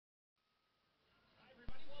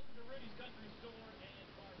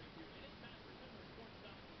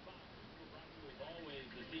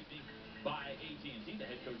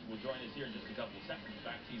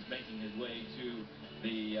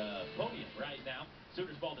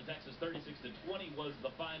Sooners fall to Texas 36-20 was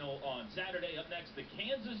the final on Saturday. Up next, the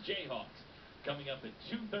Kansas Jayhawks coming up at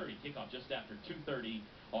 2:30. Kickoff just after 2:30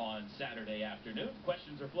 on Saturday afternoon.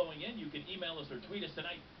 Questions are flowing in. You can email us or tweet us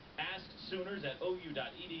tonight. Ask Sooners at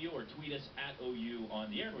OU.edu or tweet us at OU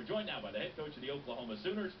on the air. And we're joined now by the head coach of the Oklahoma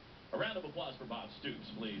Sooners. A round of applause for Bob Stoops,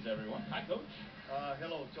 please, everyone. Hi, Coach.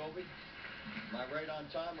 Hello, Toby. Am I right on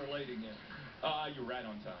time or late again? You're right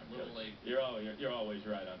on time. A little late. You're always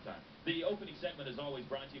right on time. The opening segment is always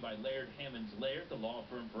brought to you by Laird Hammonds Laird, the law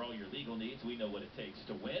firm for all your legal needs. We know what it takes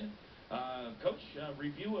to win. Coach,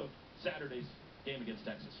 review of Saturday's game against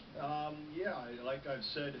Texas. Yeah, like I've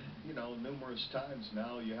said, numerous times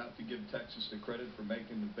now, you have to give Texas the credit for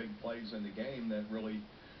making the big plays in the game that really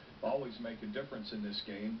always make a difference in this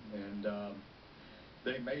game, and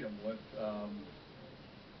they made them with.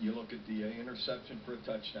 You look at the interception for a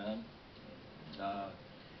touchdown,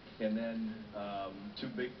 and then two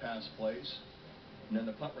big pass plays, and then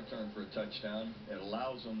the punt return for a touchdown. It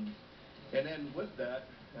allows them, and then with that,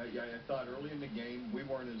 I thought early in the game we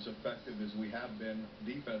weren't as effective as we have been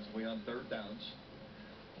defensively on third downs.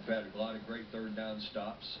 We've had a lot of great third down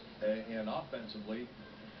stops, and offensively,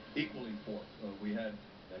 equally poor. We had,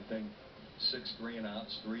 I think, 6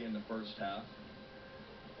 3-and-outs, 3 in the first half,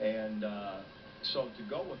 and so to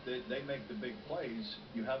go with it, they make the big plays.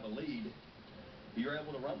 You have a lead. You're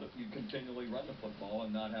able to you continually run the football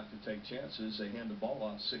and not have to take chances. They hand the ball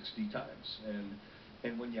off 60 times,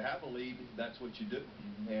 and when you have a lead, that's what you do.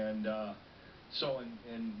 And so,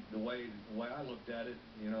 in the way I looked at it,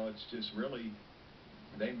 it's just really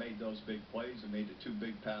they made those big plays. They made the 2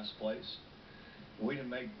 big pass plays. We didn't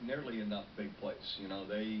make nearly enough big plays.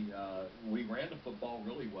 We ran the football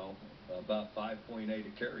really well, about 5.8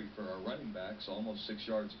 a carry for our running backs, almost 6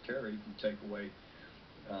 yards a carry if you take away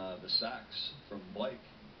the sacks from Blake.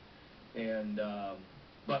 And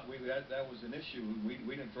but that was an issue.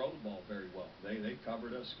 We didn't throw the ball very well. They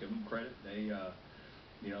covered us. Give them credit. They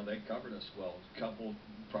covered us well. A couple,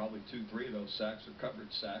 probably 2, 3 of those sacks are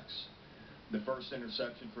covered sacks. The first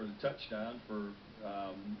interception for the touchdown for.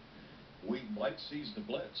 Blake sees the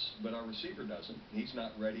blitz, but our receiver doesn't. He's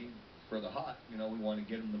not ready for the hot. We want to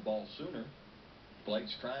get him the ball sooner.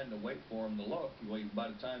 Blake's trying to wait for him to look. By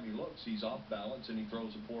the time he looks, he's off balance and he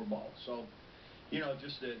throws a poor ball. So,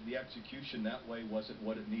 just the execution that way wasn't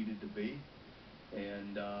what it needed to be,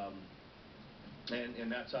 and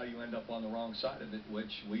that's how you end up on the wrong side of it,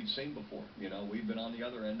 which we've seen before. We've been on the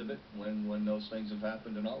other end of it when those things have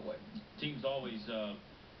happened in our way. Teams always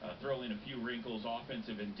throw in a few wrinkles,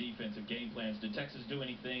 offensive and defensive game plans. Did Texas do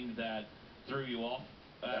anything that threw you off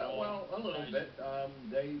at all? Well, a little bit.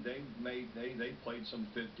 They played some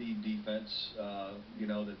 50 defense,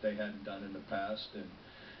 that they hadn't done in the past,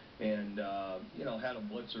 and had a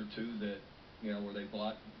blitz or two that where they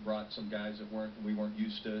brought some guys that we weren't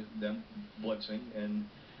used to them blitzing, and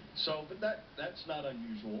so but that's not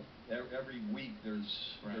unusual. Every week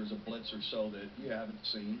there's a blitz or so that you haven't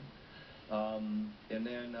seen. And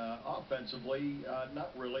then offensively,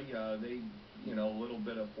 not really. They, a little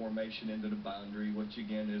bit of formation into the boundary, which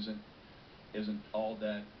again isn't all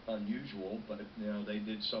that unusual. But they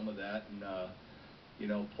did some of that,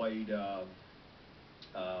 and played.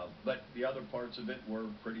 But the other parts of it were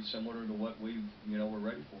pretty similar to what we're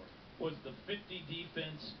ready for. Was the 50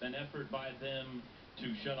 defense an effort by them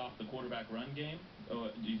to shut off the quarterback run game? Do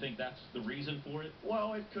you think that's the reason for it?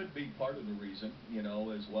 Well, it could be part of the reason,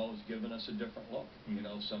 as well as giving us a different look,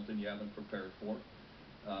 something you haven't prepared for.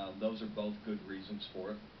 Those are both good reasons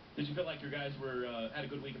for it. Did you feel like your guys had a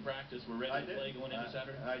good week of practice, were ready to play going into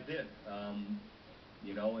Saturday? I did.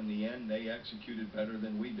 In the end, they executed better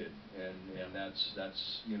than we did, and that's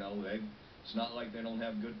it's not like they don't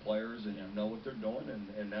have good players and know what they're doing,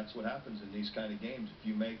 and that's what happens in these kind of games. If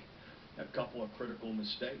you make a couple of critical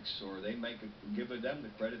mistakes, or give them the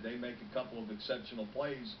credit, they make a couple of exceptional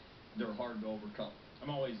plays, they're hard to overcome. I'm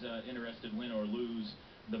always interested, win or lose,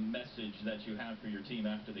 the message that you have for your team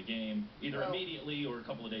after the game, either immediately or a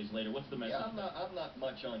couple of days later. What's the message? Yeah, I'm not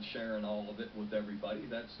much on sharing all of it with everybody.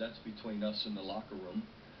 That's between us in the locker room.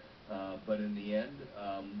 But in the end,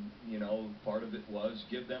 part of it was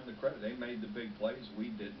give them the credit. They made the big plays, we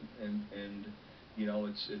didn't, and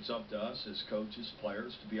it's up to us as coaches,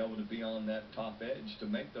 players, to be able to be on that top edge to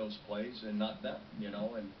make those plays and not them,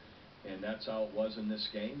 and that's how it was in this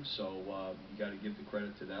game. So you got to give the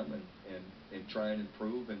credit to them and try and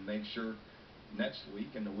improve and make sure next week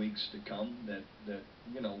and the weeks to come that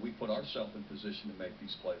we put ourselves in position to make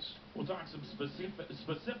these plays. We'll talk some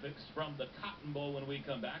specifics from the Cotton Bowl when we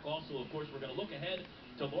come back. Also, of course, we're going to look ahead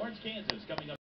to Lawrence, Kansas coming up.